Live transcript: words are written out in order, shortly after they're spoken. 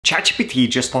ChatGPT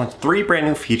just launched 3 brand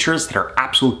new features that are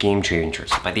absolute game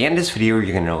changers. By the end of this video,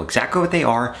 you're gonna know exactly what they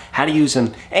are, how to use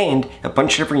them, and a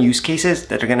bunch of different use cases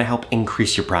that are gonna help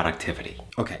increase your productivity.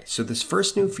 Okay, so this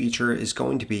first new feature is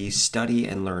going to be study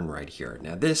and learn right here.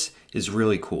 Now this is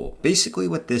really cool. Basically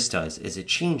what this does is it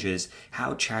changes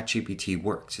how ChatGPT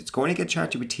works. It's going to get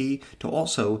ChatGPT to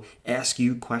also ask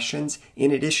you questions in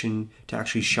addition to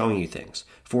actually showing you things.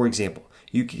 For example,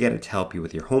 you could get it to help you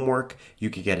with your homework. You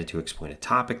could get it to explain a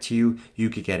topic to you. You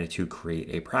could get it to create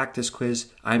a practice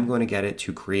quiz. I'm going to get it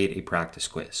to create a practice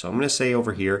quiz. So I'm going to say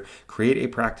over here, create a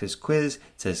practice quiz. It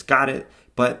says, got it,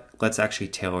 but let's actually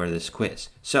tailor this quiz.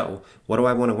 So what do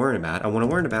I want to learn about? I want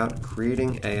to learn about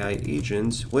creating AI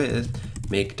agents with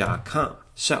make.com.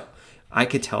 So I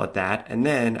could tell it that, and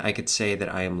then I could say that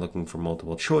I am looking for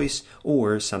multiple choice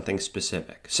or something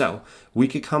specific. So we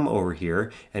could come over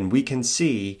here and we can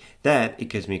see that it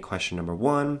gives me question number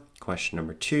 1, question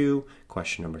number 2,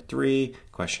 question number 3,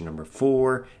 question number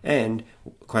 4, and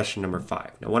question number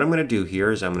 5. Now what I'm going to do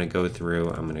here is I'm going to go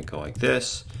through, I'm going to go like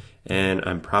this, and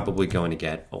I'm probably going to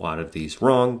get a lot of these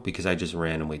wrong because I just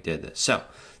randomly did this. So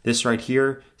this right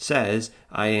here says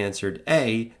I answered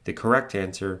A, the correct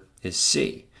answer is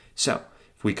C. So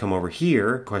if we come over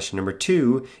here, question number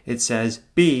 2, it says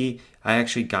B, I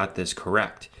actually got this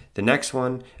correct. The next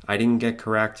one, I didn't get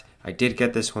correct. I did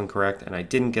get this one correct, and I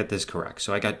didn't get this correct.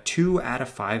 So I got 2 out of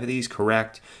 5 of these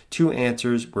correct. 2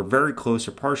 answers were very close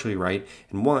or partially right,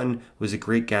 and 1 was a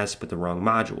great guess but the wrong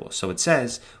module. So it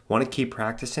says, want to keep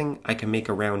practicing? I can make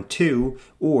a round 2,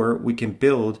 or we can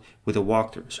build with a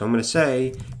walkthrough. So I'm going to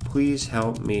say, please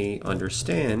help me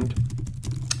understand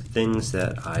things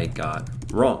that I got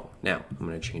wrong. Now, I'm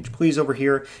going to change please over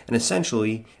here, and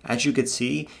essentially, as you can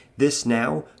see, this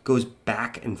now goes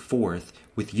back and forth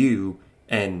with you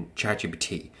and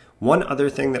ChatGPT. One other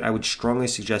thing that I would strongly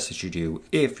suggest that you do,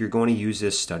 if you're going to use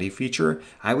this study feature,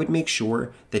 I would make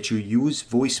sure that you use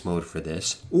voice mode for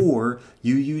this, or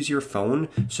you use your phone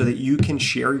so that you can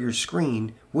share your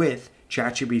screen with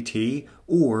ChatGPT,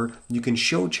 or you can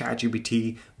show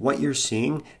ChatGPT what you're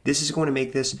seeing. This is going to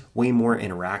make this way more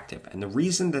interactive. And the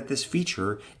reason that this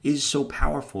feature is so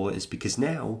powerful is because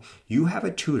now you have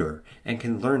a tutor and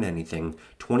can learn anything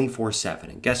 24/7.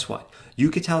 And guess what?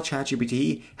 You could tell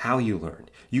ChatGPT how you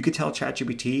learned. You could tell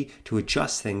ChatGPT to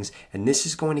adjust things, and this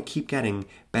is going to keep getting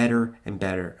better and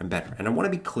better and better. And I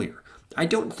want to be clear. I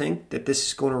don't think that this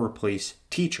is going to replace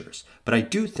teachers, but I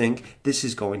do think this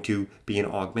is going to be an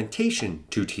augmentation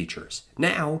to teachers.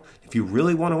 Now, if you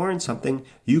really want to learn something,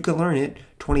 you can learn it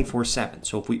 24/7.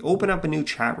 So if we open up a new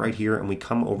chat right here and we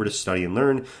come over to study and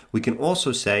learn, we can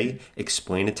also say,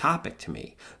 explain a topic to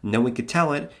me. And then we could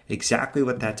tell it exactly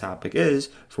what that topic is.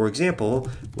 For example,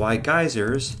 why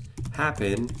geysers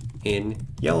happen in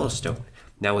Yellowstone.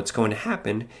 Now what's going to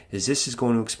happen is this is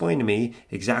going to explain to me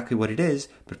exactly what it is,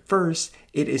 but first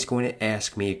it is going to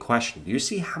ask me a question. Do you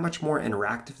see how much more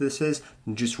interactive this is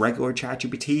than just regular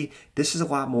ChatGPT? This is a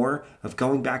lot more of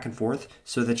going back and forth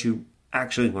so that you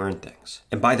actually learn things.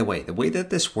 And by the way that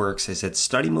this works is that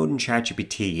study mode in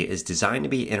ChatGPT is designed to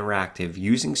be interactive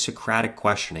using Socratic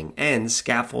questioning and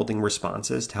scaffolding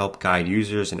responses to help guide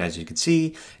users. And as you can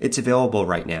see, it's available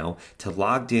right now to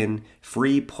logged in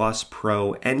free plus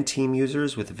pro and team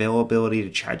users with availability to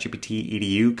ChatGPT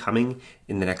EDU coming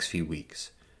in the next few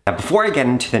weeks. Now, before I get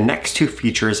into the next 2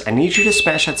 features, I need you to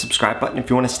smash that subscribe button if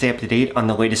you want to stay up to date on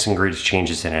the latest and greatest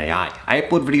changes in AI. I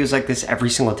upload videos like this every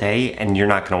single day, and you're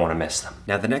not going to want to miss them.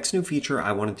 Now, the next new feature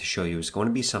I wanted to show you is going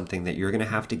to be something that you're going to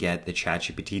have to get the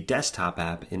ChatGPT desktop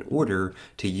app in order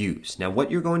to use. Now,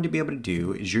 what you're going to be able to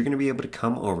do is you're going to be able to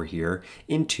come over here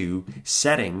into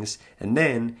settings, and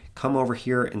then come over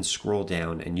here and scroll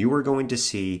down, and you are going to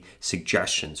see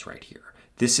suggestions right here.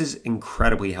 This is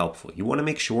incredibly helpful. You want to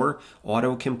make sure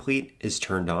autocomplete is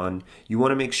turned on. You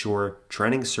want to make sure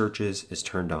trending searches is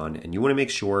turned on. And you want to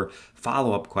make sure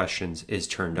follow-up questions is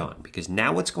turned on. Because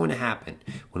now what's going to happen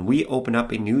when we open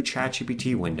up a new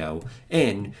ChatGPT window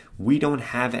and we don't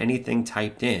have anything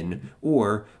typed in,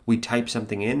 or we type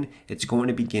something in, it's going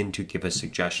to begin to give us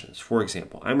suggestions. For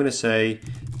example, I'm going to say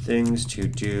things to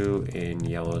do in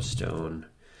Yellowstone,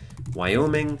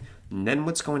 Wyoming. And then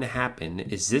what's going to happen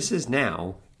is this is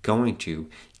now going to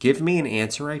give me an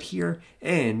answer right here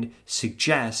and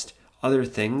suggest other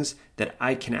things that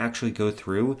I can actually go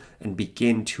through and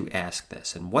begin to ask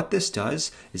this. And what this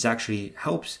does is actually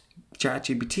helps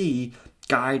ChatGPT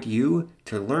guide you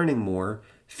to learning more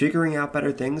figuring out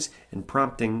better things, and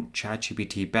prompting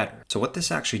ChatGPT better. So what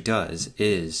this actually does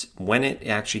is when it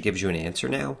actually gives you an answer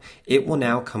now, it will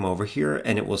now come over here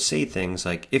and it will say things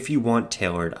like, if you want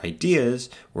tailored ideas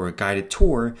or a guided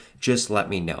tour, just let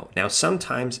me know. Now,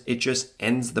 sometimes it just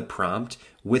ends the prompt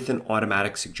with an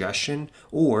automatic suggestion,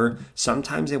 or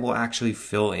sometimes it will actually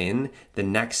fill in the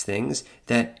next things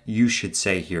that you should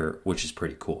say here, which is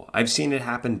pretty cool. I've seen it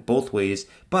happen both ways,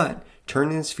 but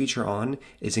turning this feature on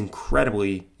is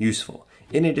incredibly useful.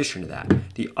 In addition to that,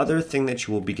 the other thing that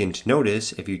you will begin to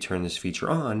notice if you turn this feature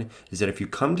on is that if you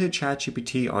come to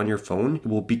ChatGPT on your phone, it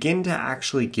will begin to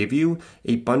actually give you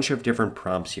a bunch of different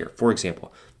prompts here. For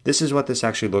example, this is what this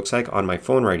actually looks like on my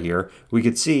phone right here. We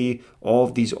could see all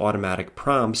of these automatic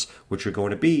prompts, which are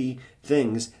going to be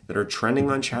things that are trending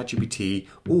on ChatGPT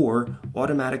or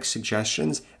automatic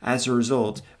suggestions as a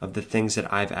result of the things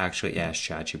that I've actually asked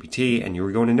ChatGPT. And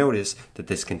you're going to notice that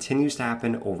this continues to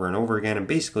happen over and over again. And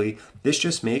basically, this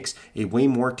just makes a way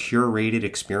more curated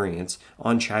experience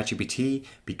on ChatGPT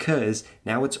because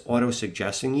now it's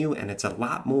auto-suggesting you and it's a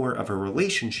lot more of a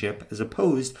relationship as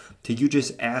opposed to you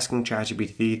just asking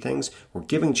ChatGPT things or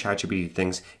giving ChatGPT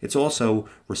things. It's also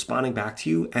responding back to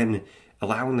you and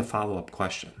allowing the follow-up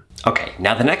question. Okay,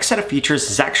 now the next set of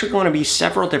features is actually going to be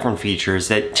several different features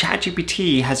that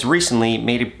ChatGPT has recently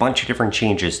made a bunch of different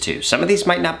changes to. Some of these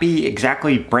might not be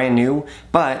exactly brand new,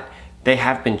 but they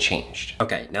have been changed.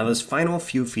 Okay, now those final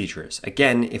few features.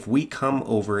 Again, if we come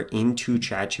over into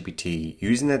ChatGPT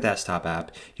using the desktop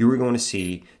app, you are going to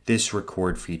see this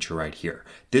record feature right here.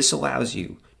 This allows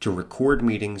you to record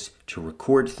meetings, to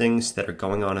record things that are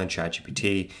going on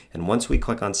ChatGPT. And once we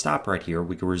click on stop right here,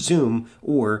 we can resume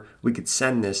or we could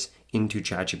send this into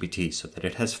ChatGPT so that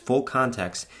it has full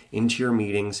context into your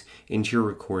meetings, into your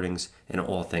recordings, and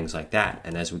all things like that.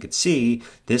 And as we could see,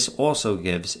 this also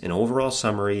gives an overall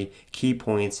summary, key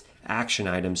points, action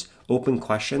items, open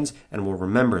questions, and will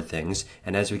remember things.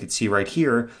 And as we can see right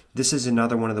here, this is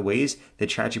another one of the ways that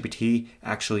ChatGPT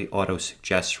actually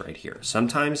auto-suggests right here.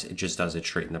 Sometimes it just does it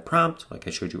straight in the prompt, like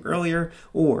I showed you earlier,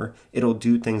 or it'll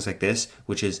do things like this,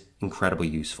 which is incredibly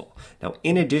useful. Now,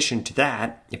 in addition to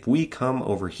that, if we come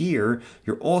over here,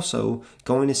 you're also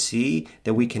going to see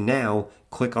that we can now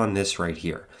click on this right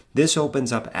here. This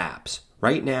opens up apps.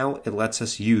 Right now, it lets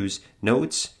us use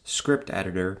Notes, Script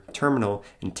Editor, Terminal,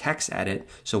 and Text Edit,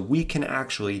 so we can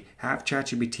actually have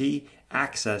ChatGPT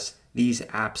access these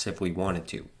apps if we wanted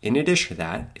to. In addition to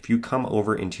that, if you come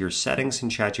over into your settings in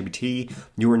ChatGPT,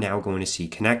 you are now going to see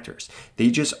connectors. They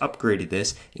just upgraded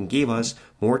this and gave us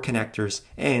more connectors,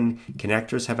 and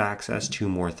connectors have access to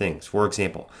more things. For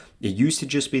example, it used to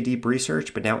just be deep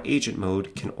research, but now agent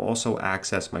mode can also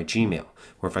access my Gmail.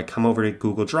 Or if I come over to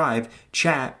Google Drive,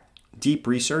 chat, deep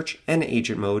research, and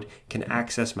agent mode can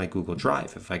access my Google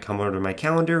Drive. If I come over to my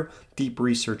calendar, deep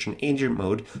research and agent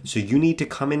mode. So you need to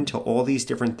come into all these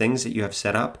different things that you have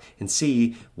set up and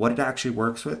see what it actually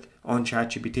works with on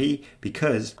ChatGPT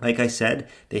because, like I said,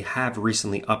 they have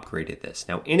recently upgraded this.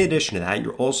 Now, in addition to that,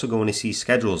 you're also going to see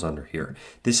schedules under here.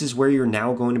 This is where you're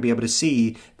now going to be able to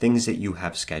see things that you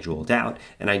have scheduled out.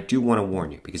 And I do want to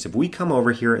warn you because if we come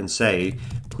over here and say,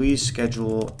 please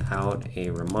schedule out a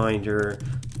reminder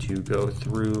to go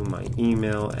through my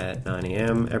email at 9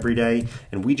 a.m. every day,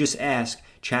 and we just ask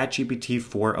ChatGPT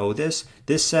 4.0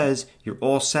 this says you're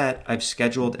all set. I've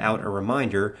scheduled out a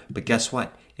reminder, but guess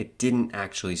what? It didn't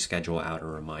actually schedule out a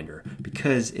reminder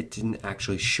because it didn't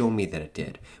actually show me that it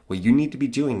did. What you need to be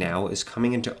doing now is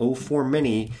coming into O4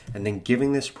 Mini and then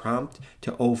giving this prompt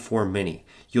to O4 Mini.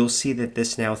 You'll see that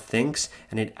this now thinks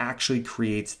and it actually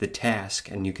creates the task,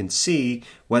 and you can see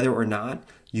whether or not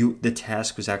the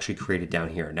task was actually created down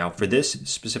here. Now for this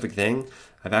specific thing,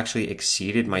 I've actually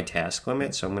exceeded my task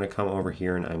limit. So I'm going to come over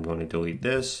here and I'm going to delete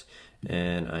this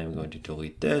and I'm going to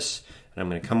delete this. And I'm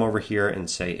going to come over here and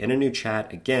say in a new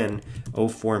chat, again,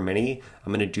 O4 Mini,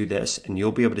 I'm going to do this and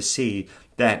you'll be able to see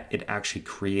that it actually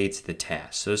creates the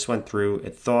task. So this went through,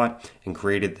 it thought and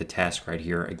created the task right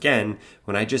here. Again,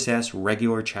 when I just asked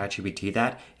regular ChatGPT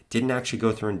that, didn't actually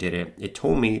go through and did it. It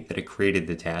told me that it created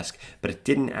the task, but it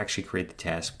didn't actually create the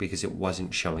task because it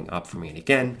wasn't showing up for me. And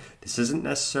again, this isn't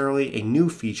necessarily a new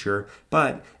feature,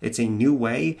 but it's a new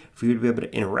way for you to be able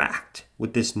to interact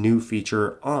with this new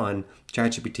feature on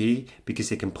ChatGPT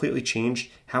because it completely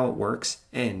changed how it works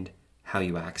and how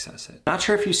you access it. Not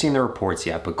sure if you've seen the reports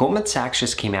yet, but Goldman Sachs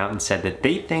just came out and said that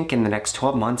they think in the next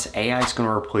 12 months, AI is going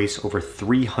to replace over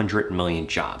 300 million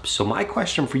jobs. So my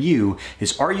question for you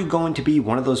is, are you going to be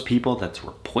one of those people that's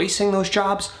replacing those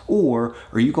jobs, or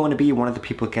are you going to be one of the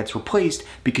people that gets replaced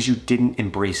because you didn't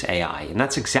embrace AI? And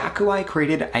that's exactly why I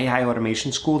created AI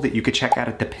Automation School that you could check out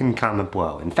at the pinned comment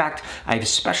below. In fact, I have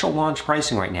special launch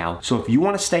pricing right now. So if you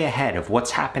want to stay ahead of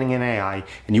what's happening in AI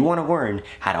and you want to learn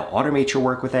how to automate your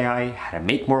work with AI, how to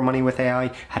make more money with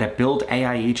AI, how to build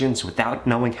AI agents without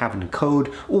knowing having to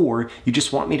code, or you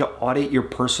just want me to audit your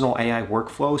personal AI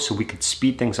workflow so we could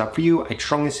speed things up for you, I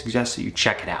strongly suggest that you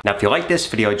check it out. Now, if you like this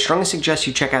video, I'd strongly suggest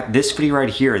you check out this video right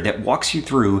here that walks you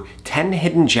through 10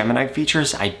 hidden Gemini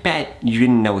features I bet you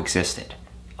didn't know existed.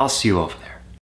 I'll see you over there.